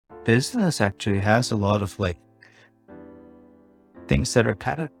business actually has a lot of like things that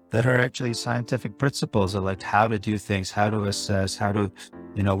are that are actually scientific principles of like how to do things, how to assess, how to,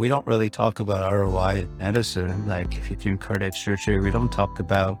 we don't really talk about ROI in medicine. Like if you do cardiac surgery, we don't talk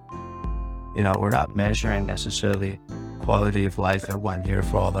about, we're not measuring necessarily quality of life at 1 year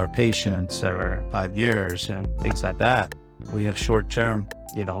for all our patients or 5 years and things like that. We have short-term,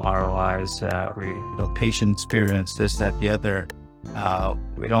 ROIs, patient experience, this, that, the other.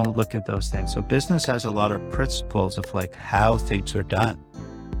 We don't look at those things. So business has a lot of principles of like how things are done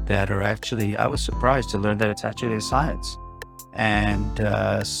that are actually, I was surprised to learn that it's actually a science.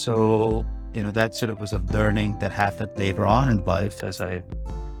 And so, that sort of was a learning that happened later on in life as I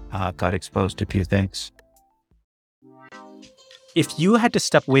got exposed to a few things. If you had to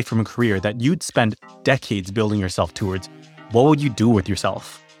step away from a career that you'd spend decades building yourself towards, what would you do with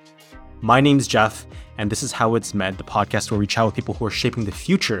yourself? My name's Jeff, and this is How It's Med, the podcast where we chat with people who are shaping the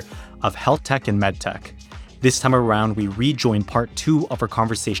future of health tech and med tech. This time around, we rejoin part 2 of our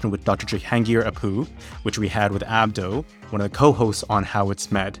conversation with Dr. Jehangir Apu, which we had with Abdo, one of the co-hosts on How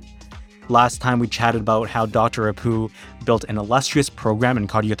It's Med. Last time we chatted about how Dr. Apu built an illustrious program in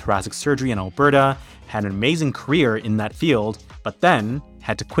cardiothoracic surgery in Alberta, had an amazing career in that field, but then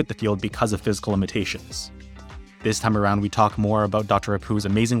had to quit the field because of physical limitations. This time around, we talk more about Dr. Apu's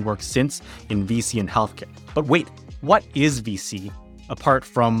amazing work since in VC and healthcare. But wait, what is VC? Apart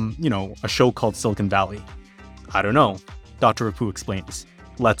from, a show called Silicon Valley. I don't know. Dr. Apu explains.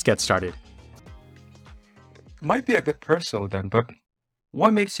 Let's get started. Might be a bit personal then, but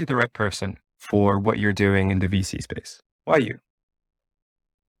what makes you the right person for what you're doing in the VC space? Why you?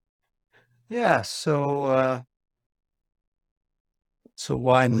 Yeah, so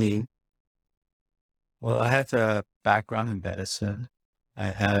why me? Well, I have a background in medicine. I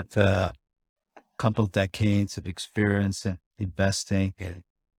have a couple of decades of experience in investing and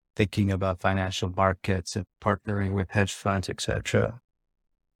thinking about financial markets and partnering with hedge funds, etc.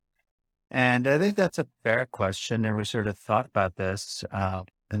 And I think that's a fair question. And we sort of thought about this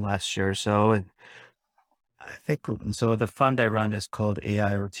in last year or so. And I think, so the fund I run is called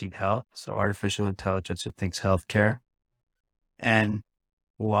AI Routine Health. So artificial intelligence that thinks healthcare. And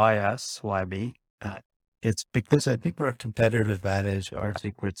why us? Why me? It's because I think our competitive advantage, our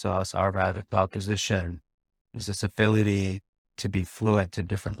secret sauce, our value proposition is this ability to be fluent in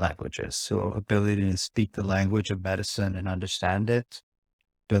different languages. So ability to speak the language of medicine and understand it,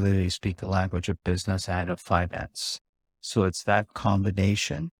 ability to speak the language of business and of finance. So it's that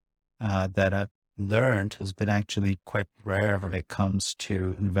combination that I've learned has been actually quite rare when it comes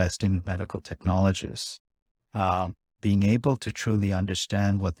to investing in medical technologies. Being able to truly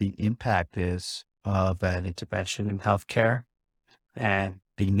understand what the impact is of an intervention in healthcare and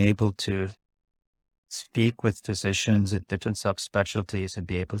being able to speak with physicians in different subspecialties and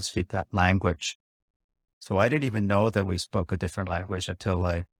be able to speak that language. So I didn't even know that we spoke a different language until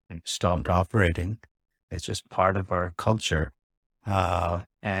I stopped operating. It's just part of our culture.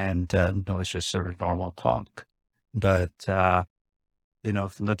 It's just sort of normal talk. But,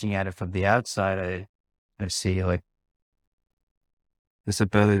 looking at it from the outside, I see like this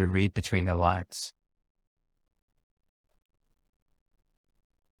ability to read between the lines.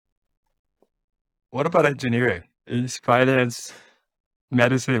 What about engineering? Is finance,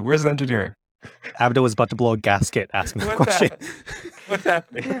 medicine? Where's the engineering? Abdo was about to blow a gasket asking the question. What's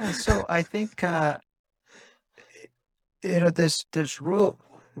happening? Yeah, so I think, there's room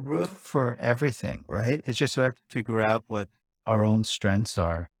for everything, right? It's just we have to figure out what our own strengths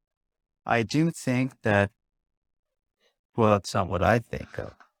are. I do think that, well, it's not what I think.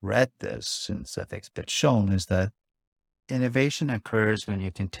 I've read this since I think it's been shown is that innovation occurs when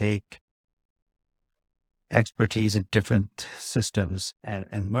you can take expertise in different systems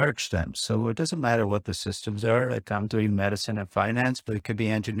and merge them. So it doesn't matter what the systems are. Like I'm doing medicine and finance, but it could be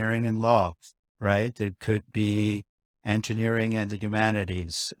engineering and law, right? It could be engineering and the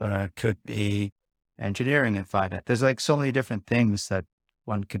humanities, it could be engineering and finance. There's like so many different things that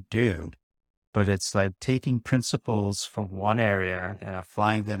one could do, but it's like taking principles from one area and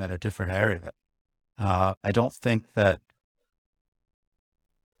applying them in a different area. I don't think that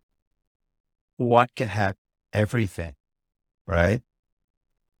one can have everything, right?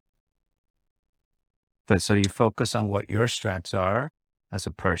 But so you focus on what your strengths are as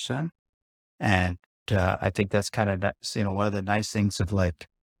a person. And I think that's kind of, one of the nice things of like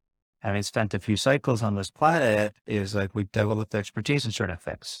having spent a few cycles on this planet is like we've developed expertise in certain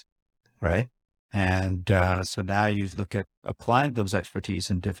things, right? And so now you look at applying those expertise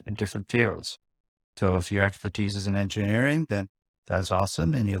in different fields. So if your expertise is in engineering, then that's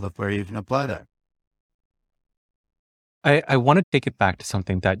awesome. And you look where you can apply that. I want to take it back to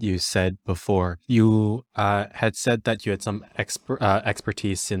something that you said before. You had said that you had some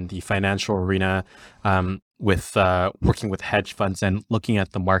expertise in the financial arena, with working with hedge funds and looking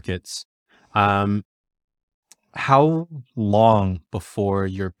at the markets. Um, how long before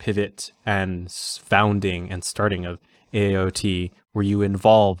your pivot and founding and starting of AIoT were you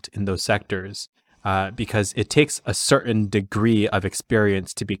involved in those sectors? Because it takes a certain degree of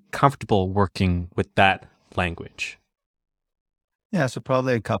experience to be comfortable working with that language. Yeah, so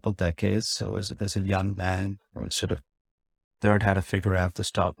probably a couple decades. So as a young man, I sort of learned how to figure out the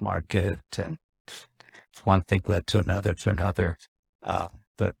stock market, and one thing led to another to another.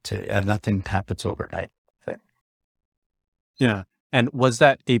 But nothing happens overnight. Yeah. And was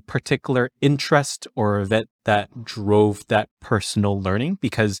that a particular interest or that drove that personal learning?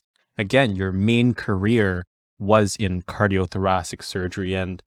 Because again, your main career was in cardiothoracic surgery,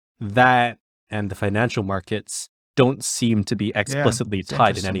 and that and the financial markets don't seem to be Yeah, explicitly it's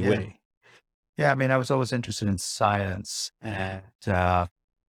tied in interesting. any Yeah. way. Yeah, I mean, I was always interested in science and, not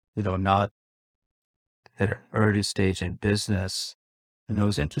at an early stage in business. And I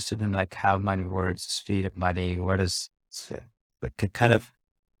was interested in like how money works, speed of money, like it kind of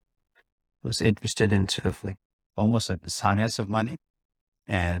was interested in sort of like almost like the science of money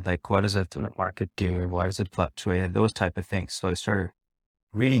and like what does the market do? Why does it fluctuate? And those type of things. So I started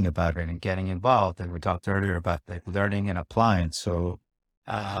reading about it and getting involved. And we talked earlier about like learning and applying. So,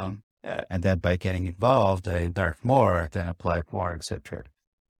 and then by getting involved, I learned more, then applied more, etc.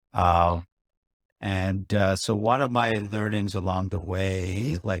 So one of my learnings along the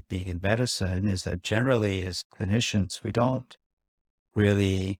way, like being in medicine, is that generally as clinicians, we don't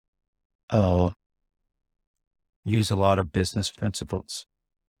really use a lot of business principles.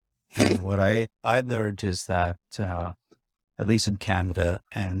 And what I learned is that, at least in Canada,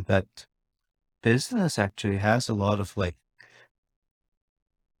 and that business actually has a lot of like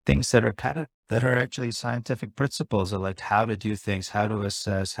things that are actually scientific principles of like how to do things, how to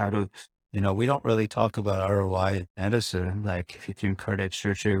assess, we don't really talk about ROI in medicine. Like if you're doing cardiac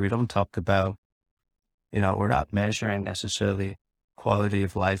surgery, we don't talk about, we're not measuring necessarily quality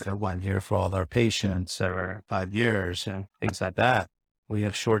of life at 1 year for all our patients or 5 years and things like that. We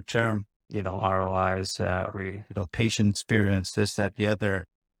have short-term, ROIs, patient experience, this, that, the other.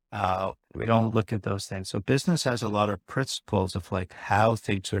 We don't look at those things. So business has a lot of principles of like how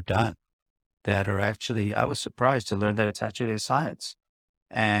things are done that are actually, I was surprised to learn that it's actually a science.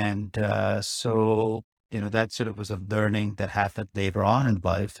 And so, that sort of was a learning that happened later on in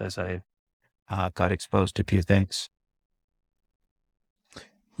life as I got exposed to a few things.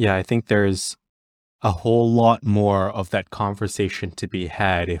 Yeah, I think there's a whole lot more of that conversation to be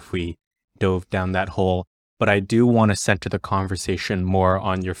had if we dove down that hole. But I do want to center the conversation more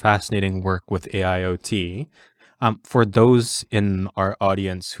on your fascinating work with AIoT. For those in our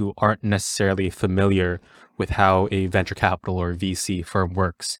audience who aren't necessarily familiar with how a venture capital or VC firm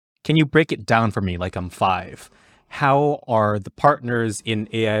works, can you break it down for me like I'm five? How are the partners in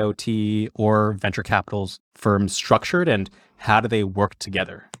AIoT or venture capital firms structured, and how do they work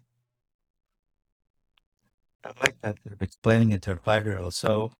together? I like that they're explaining it to a 5-year-old.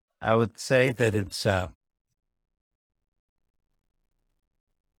 So I would say that it's,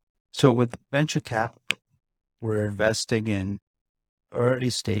 so with venture capital, we're investing in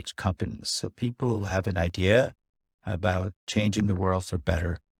early stage companies. So people who have an idea about changing the world for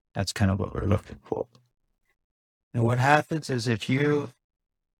better. That's kind of what we're looking for. And what happens is in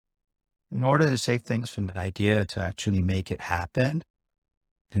order to take things from an idea to actually make it happen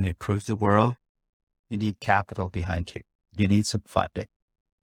and improve the world, you need capital behind you. You need some funding.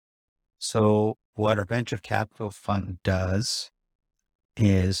 So what a venture capital fund does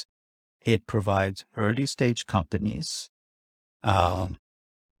is it provides early stage companies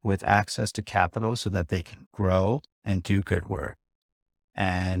with access to capital so that they can grow and do good work.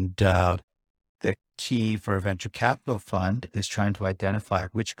 And the key for a venture capital fund is trying to identify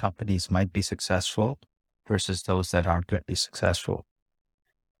which companies might be successful versus those that aren't going to be successful.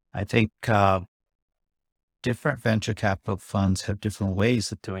 I think different venture capital funds have different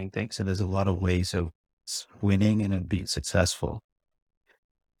ways of doing things, and there's a lot of ways of winning and being successful.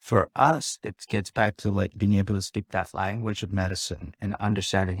 For us, it gets back to like being able to speak that language of medicine and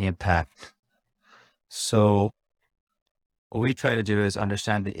understanding the impact. So what we try to do is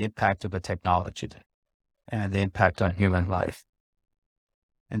understand the impact of a technology and the impact on human life.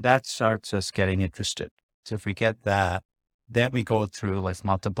 And that starts us getting interested. So if we get that, then we go through like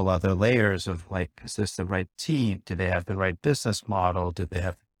multiple other layers of like, is this the right team? Do they have the right business model? Do they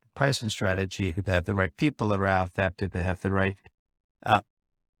have pricing strategy? Do they have the right people around that? Do they have the right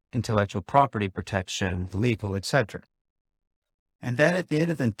intellectual property protection, legal, etc.? And then at the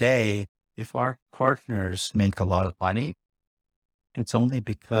end of the day, if our partners make a lot of money, it's only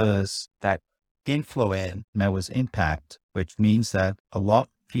because that inflow in met was impact, which means that a lot of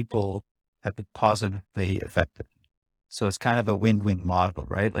people have been positively affected. So it's kind of a win-win model,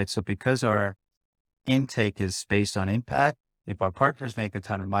 right? Like, so because our intake is based on impact, if our partners make a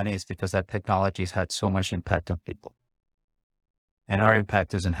ton of money, it's because that technology's had so much impact on people. And our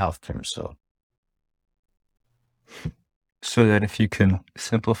impact is in healthcare. So that if you can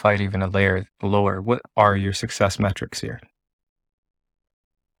simplify it even a layer lower, what are your success metrics here?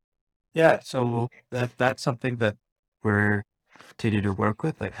 Yeah, so that's something that we're continuing to work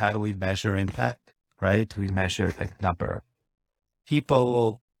with. Like, how do we measure impact, right? Do we measure like number of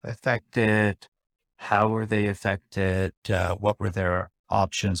people affected? How were they affected? What were their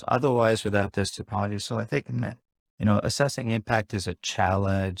options otherwise without this technology? So I think, assessing impact is a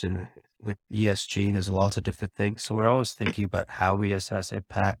challenge, and with ESG, there's lots of different things. So we're always thinking about how we assess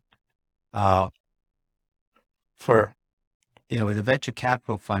impact. With a venture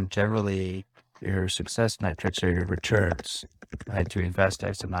capital fund, generally your success metrics are your returns, right? To invest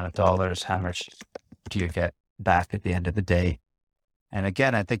X amount of dollars, how much do you get back at the end of the day? And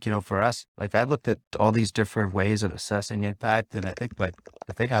again, I think, for us, like I looked at all these different ways of assessing impact. And I think like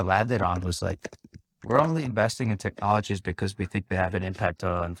the thing I landed on was like, we're only investing in technologies because we think they have an impact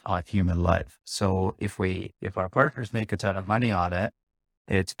on human life. So if our partners make a ton of money on it,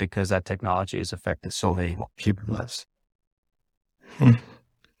 it's because that technology has affected so many human lives. To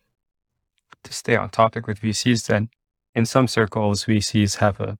stay on topic with VCs then, in some circles, VCs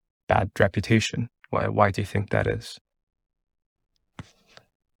have a bad reputation. Why do you think that is?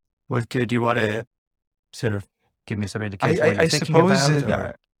 What could you want to sort of give me some indication? I suppose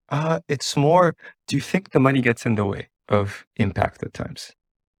it's more, do you think the money gets in the way of impact at times?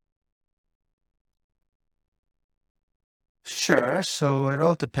 Sure. So it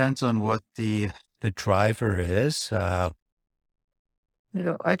all depends on what the driver is. I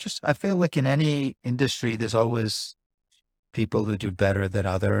feel like in any industry, there's always people who do better than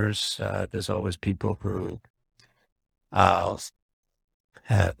others. There's always people who have,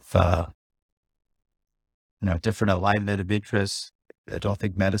 different alignment of interests. I don't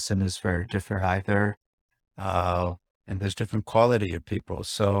think medicine is very different either. And there's different quality of people.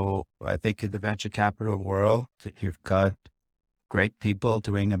 So I think in the venture capital world, you've got great people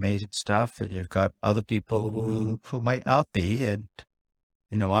doing amazing stuff, and you've got other people who might not be. And,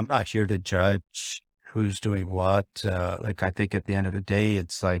 I'm not here to judge who's doing what. I think at the end of the day,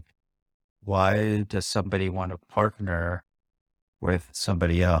 it's like, why does somebody want to partner with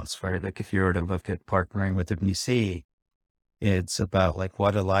somebody else, right? Like if you were to look at partnering with a VC, it's about like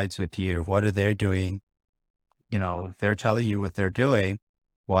what aligns with you. What are they doing? If they're telling you what they're doing,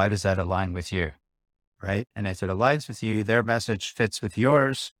 why does that align with you? Right. And if it aligns with you, their message fits with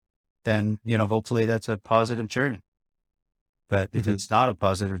yours, then, hopefully that's a positive journey. But if it's not a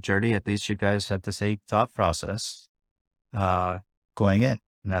positive journey, at least you guys have the same thought process going in.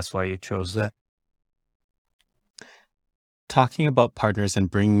 And that's why you chose that. Talking about partners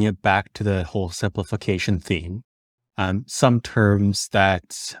and bringing it back to the whole simplification theme, some terms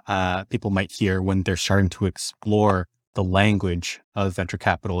that people might hear when they're starting to explore the language of venture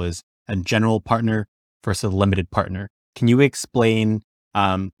capital is a general partner versus a limited partner. Can you explain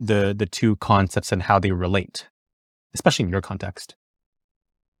the two concepts and how they relate, especially in your context?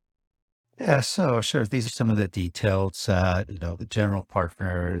 Yeah, so sure. These are some of the details. The general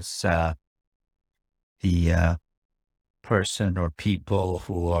partners, the person or people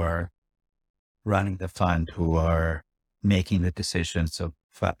who are running the fund, who are making the decisions of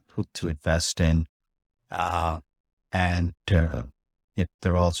who to invest in, and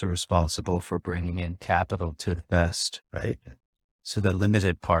they're also responsible for bringing in capital to invest, right? So the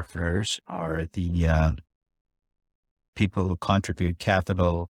limited partners are the people who contribute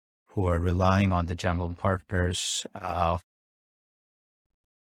capital, who are relying on the general partners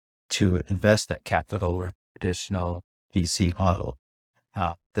to invest that capital or traditional VC model.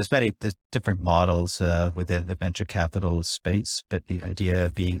 There's different models within the venture capital space, but the idea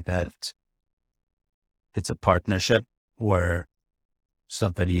being that it's a partnership where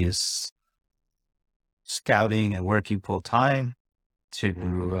somebody is scouting and working full time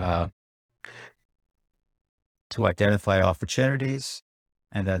to identify opportunities,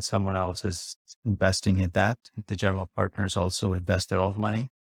 and then someone else is investing in that. The general partners also invest their own money.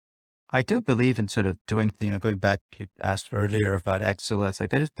 I do believe in sort of doing things, going back, you asked earlier about excellence. I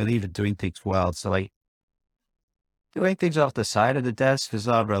just believe in doing things well. So doing things off the side of the desk is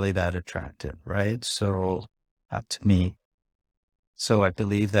not really that attractive, right? So to me, so I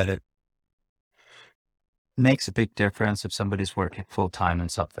believe that it makes a big difference if somebody's working full time in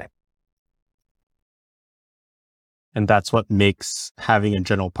something. And that's what makes having a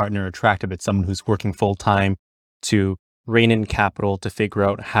general partner attractive. It's someone who's working full time to rein in capital, to figure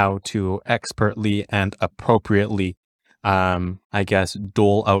out how to expertly and appropriately,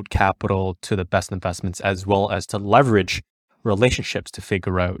 dole out capital to the best investments, as well as to leverage relationships to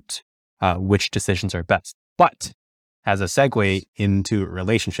figure out which decisions are best. But as a segue into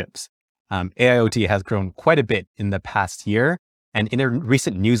relationships, AIoT has grown quite a bit in the past year. And in a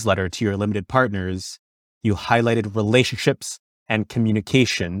recent newsletter to your limited partners, you highlighted relationships and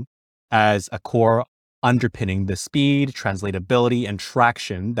communication as a core underpinning the speed, translatability, and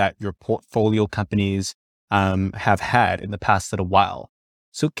traction that your portfolio companies have had in the past little while.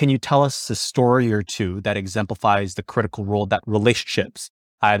 So can you tell us a story or two that exemplifies the critical role that relationships,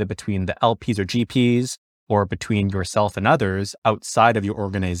 either between the LPs or GPs or between yourself and others outside of your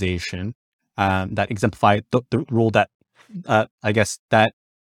organization, that exemplify the role that,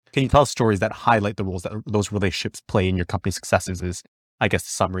 can you tell us stories that highlight the roles that those relationships play in your company's successes is, I guess, the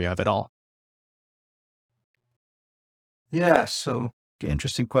summary of it all. Yeah. So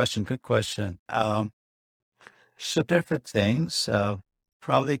interesting question. Good question. So different things,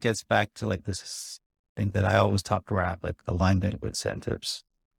 probably gets back to like this thing that I always talk around, like alignment with incentives.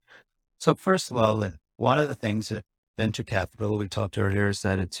 So first of all, one of the things that venture capital we talked earlier is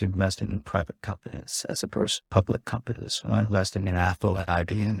that it's investing in private companies as opposed to public companies. We're investing in Apple and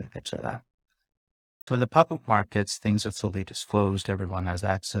IBM and things like that. So in the public markets, things are fully disclosed. Everyone has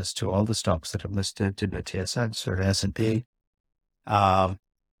access to all the stocks that are listed to the TSX or the S&P. But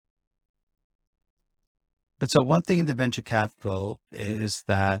so one thing in the venture capital is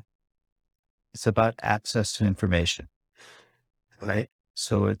that it's about access to information, right?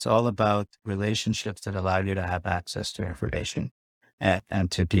 So it's all about relationships that allow you to have access to information and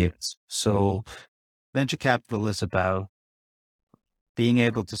to deals. So venture capital is about being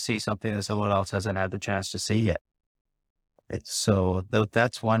able to see something that someone else hasn't had the chance to see yet. So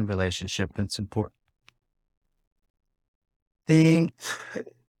that's one relationship that's important. And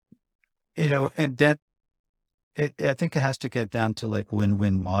then I think it has to get down to like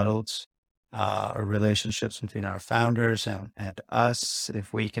win-win models, or relationships between our founders and us.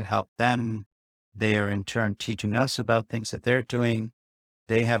 If we can help them, they are in turn teaching us about things that they're doing.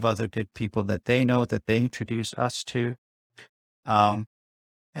 They have other good people that they know that they introduce us to. And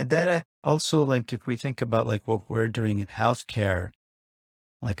then I also, like, if we think about like what we're doing in healthcare,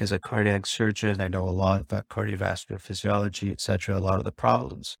 like as a cardiac surgeon, I know a lot about cardiovascular physiology, et cetera, a lot of the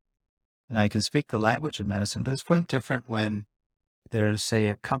problems. And I can speak the language of medicine, but it's quite different when there's, say,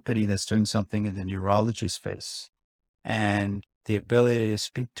 a company that's doing something in the neurology space, and the ability to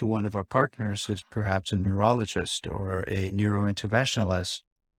speak to one of our partners who's perhaps a neurologist or a neurointerventionalist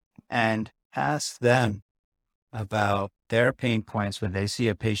and ask them about their pain points when they see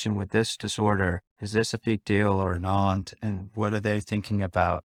a patient with this disorder. Is this a big deal or not? And what are they thinking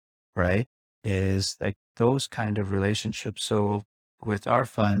about, right? Is like those kind of relationships. So with our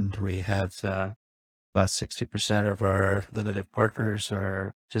fund, we have about 60% of our limited partners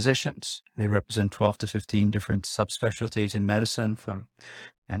are physicians. They represent 12 to 15 different subspecialties in medicine, from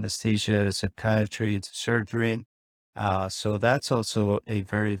anesthesia to psychiatry to surgery. So that's also a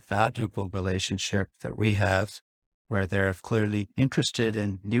very valuable relationship that we have, where they're clearly interested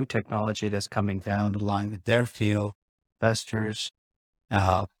in new technology that's coming down the line with their field, investors,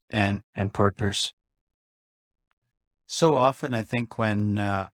 and partners. So often, I think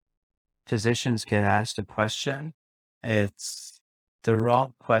when physicians get asked a question, it's the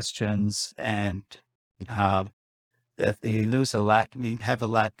wrong questions, and they lose have a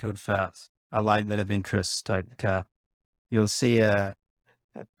lack of alignment of interest. Like you'll see a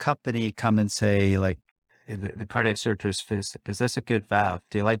company come and say, like, the cardiac surgeon's, is this a good valve?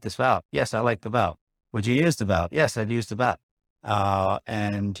 Do you like this valve? Yes, I like the valve. Would you use the valve? Yes, I'd use the valve.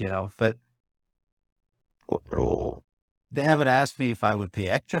 But they haven't asked me if I would pay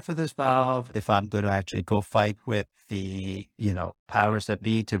extra for this valve, if I'm going to actually go fight with the, powers that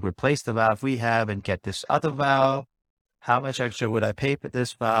be to replace the valve we have and get this other valve. How much extra would I pay for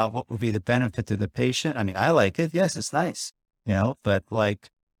this valve? What would be the benefit to the patient? I mean, I like it. Yes, it's nice, but like,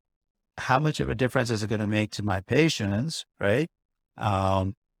 how much of a difference is it going to make to my patients, right?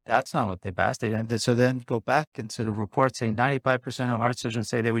 That's not what they've asked. So then go back into the report saying 95% of heart surgeons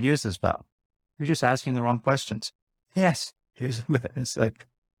say they would use this valve. You're just asking the wrong questions. Yes. It's like,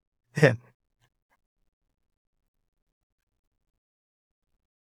 yeah.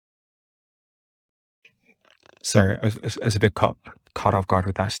 Sorry, I was a bit caught off guard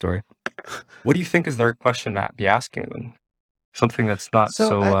with that story. What do you think is the right question to be asking them? Something that's not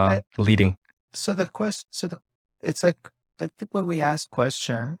so leading. So the question, it's like, I think when we ask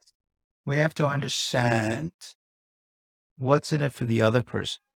questions, we have to understand what's in it for the other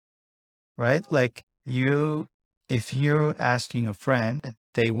person, right? Like if you're asking a friend,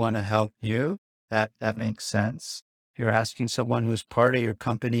 they want to help you, that makes sense. If you're asking someone who's part of your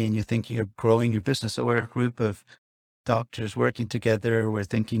company and you're thinking of growing your business, so we're a group of doctors working together, we're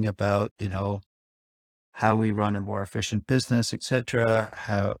thinking about, how we run a more efficient business, etc.,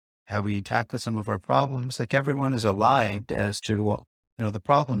 how we tackle some of our problems. Like everyone is aligned as to what, the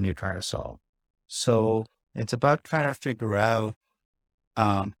problem you're trying to solve. So it's about trying to figure out,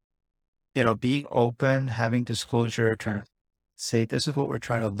 being open, having disclosure, trying to say, this is what we're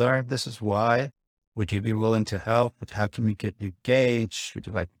trying to learn. This is why. Would you be willing to help? How can we get you engaged? Would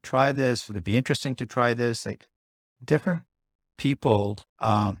you like to try this? Would it be interesting to try this? Like different people.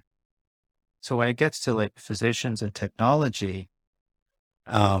 So when it gets to like physicians and technology,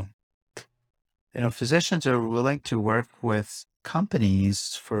 physicians are willing to work with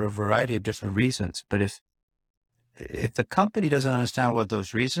companies for a variety of different reasons. But if the company doesn't understand what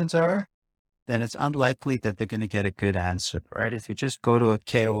those reasons are, then it's unlikely that they're going to get a good answer, right? If you just go to a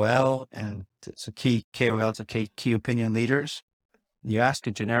KOL and it's a key KOL, it's a key opinion leaders, you ask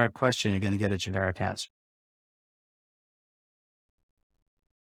a generic question, you're going to get a generic answer.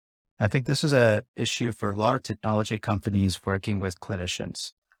 I think this is an issue for a lot of technology companies working with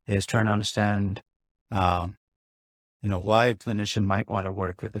clinicians, is trying to understand, why a clinician might want to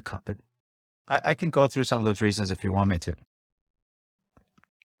work with a company. I can go through some of those reasons if you want me to.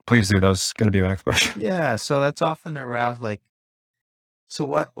 Please do. That was going to be my next question. Yeah. So that's often around what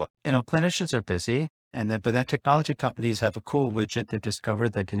clinicians are busy, but then technology companies have a cool widget they've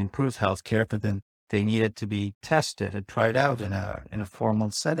discovered that can improve healthcare, but then they need it to be tested and tried out in a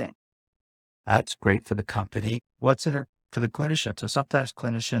formal setting. That's great for the company. What's in it for the clinician? So sometimes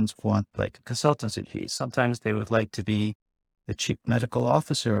clinicians want like a consultancy fee. Sometimes they would like to be the chief medical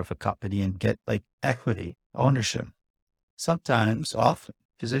officer of a company and get like equity ownership. Often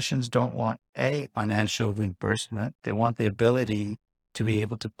physicians don't want a financial reimbursement. They want the ability to be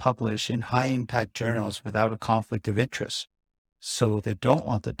able to publish in high impact journals without a conflict of interest. So they don't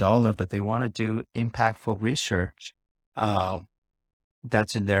want the dollar, but they want to do impactful research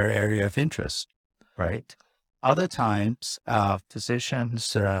that's in their area of interest, right? Other times,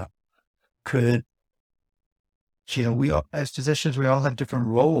 physicians could, as physicians, we all have different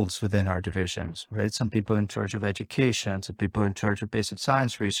roles within our divisions, right? Some people in charge of education, some people in charge of basic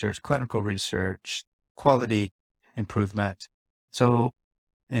science research, clinical research, quality improvement. So,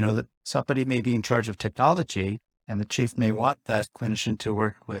 somebody may be in charge of technology, and the chief may want that clinician to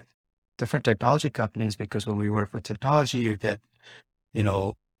work with different technology companies, because when we work with technology, you get,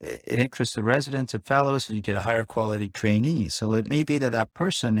 it interests the residents and fellows, and you get a higher quality trainee. So it may be that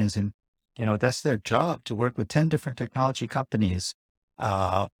person is in, that's their job, to work with 10 different technology companies.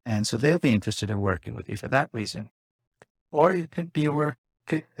 And so they'll be interested in working with you for that reason. Or it could be a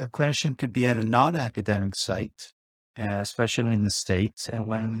clinician could be at a non-academic site, especially in the States. And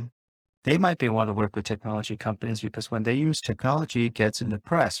when they might want to work with technology companies, because when they use technology, it gets in the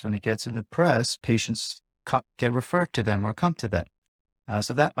press. When it gets in the press, patients get referred to them or come to them.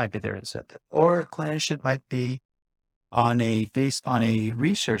 So that might be their incentive. Or a clinician might be based on a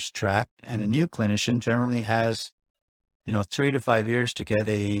research track, and a new clinician generally has, 3 to 5 years to get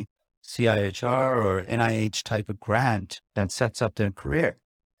a CIHR or NIH type of grant that sets up their career.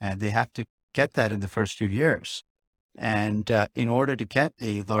 And they have to get that in the first few years. And in order to get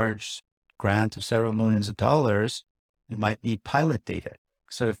a large grant of several millions of dollars, you might need pilot data.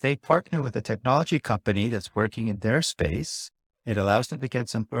 So if they partner with a technology company that's working in their space, it allows them to get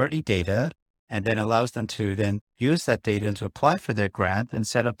some early data, and then allows them to then use that data to apply for their grant and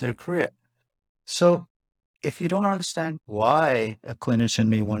set up their career. So if you don't understand why a clinician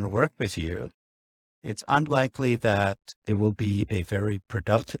may want to work with you, it's unlikely that it will be a very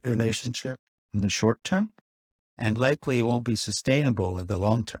productive relationship in the short term, and likely it won't be sustainable in the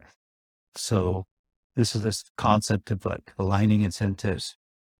long term. So this is this concept of like aligning incentives.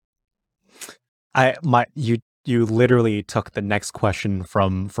 You literally took the next question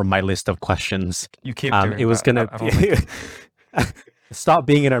from my list of questions. You keep doing it was that. gonna stop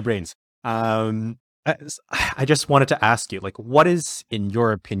being in our brains. I just wanted to ask you, like, what is, in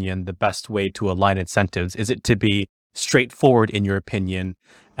your opinion, the best way to align incentives? Is it to be straightforward, in your opinion,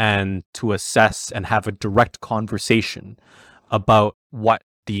 and to assess and have a direct conversation about what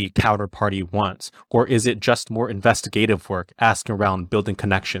the counterparty wants? Or is it just more investigative work, asking around, building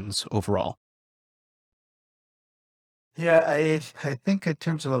connections overall? Yeah, I think in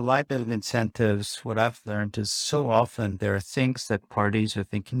terms of alignment of incentives, what I've learned is so often there are things that parties are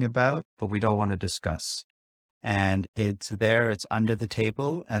thinking about, but we don't want to discuss. And it's under the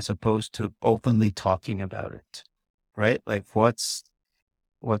table as opposed to openly talking about it, right? Like what's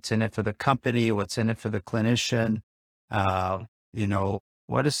in it for the company, what's in it for the clinician, uh, you know,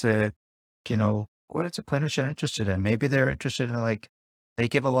 what is the, what is a clinician interested in? Maybe they're interested in they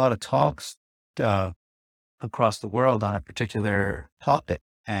give a lot of talks, uh, across the world on a particular topic.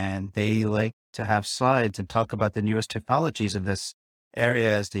 And they like to have slides and talk about the newest technologies in this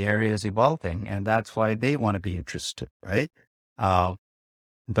area as the area is evolving. And that's why they want to be interested, right? Uh,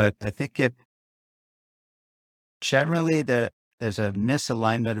 but I think generally there's a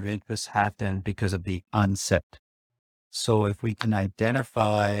misalignment of interests happen because of the unset. So if we can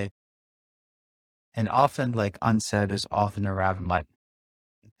identify, and often unsaid is often around money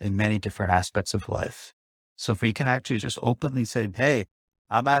in many different aspects of life. So if we can actually just openly say, hey,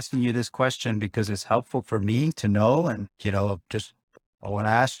 I'm asking you this question because it's helpful for me to know. And, I want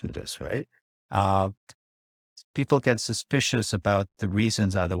to ask you this, right? People get suspicious about the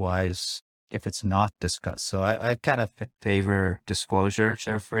reasons otherwise if it's not discussed. So I kind of favor disclosure,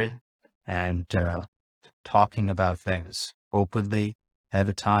 Jeffrey, and talking about things openly ahead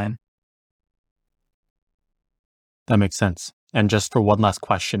of time. That makes sense. And just for one last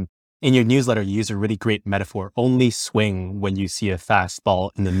question, in your newsletter, you use a really great metaphor: only swing when you see a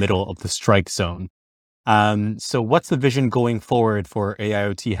fastball in the middle of the strike zone. So what's the vision going forward for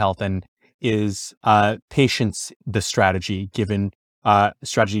AIoT Health, and is patience the strategy driven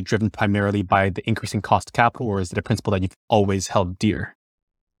primarily by the increasing cost of capital, or is it a principle that you've always held dear?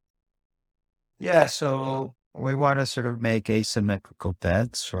 Yeah, so we want to sort of make asymmetrical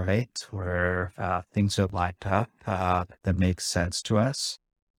bets, right? Where things are lined up that makes sense to us.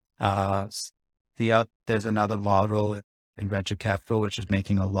 There's another model in venture capital, which is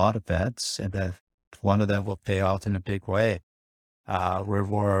making a lot of bets, and that one of them will pay off in a big way. We're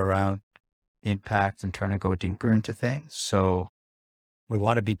more around impact and trying to go deeper into things. So we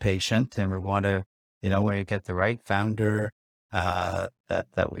want to be patient, and we want to, when you get the right founder,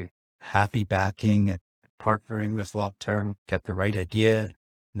 that we happy backing and partnering with long term, get the right idea,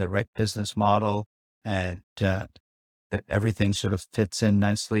 the right business model, and that everything sort of fits in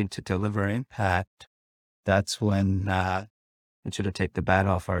nicely to deliver impact. That's when it should have taken the bat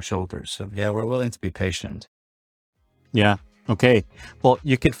off our shoulders. So yeah, we're willing to be patient. Yeah. Okay. Well,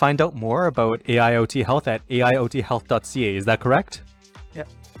 you can find out more about AIoT Health at aiothealth.ca. Is that correct? Yeah.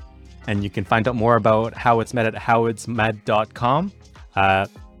 And you can find out more about How It's Med at howitsmed.com.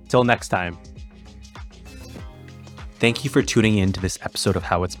 Till next time. Thank you for tuning in to this episode of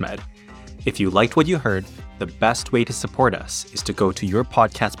How It's Med. If you liked what you heard, the best way to support us is to go to your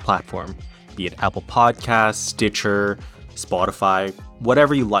podcast platform, be it Apple Podcasts, Stitcher, Spotify,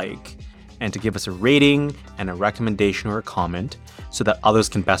 whatever you like, and to give us a rating and a recommendation or a comment so that others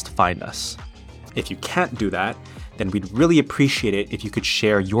can best find us. If you can't do that, then we'd really appreciate it if you could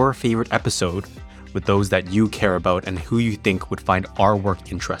share your favorite episode with those that you care about and who you think would find our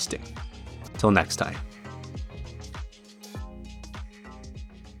work interesting. Till next time.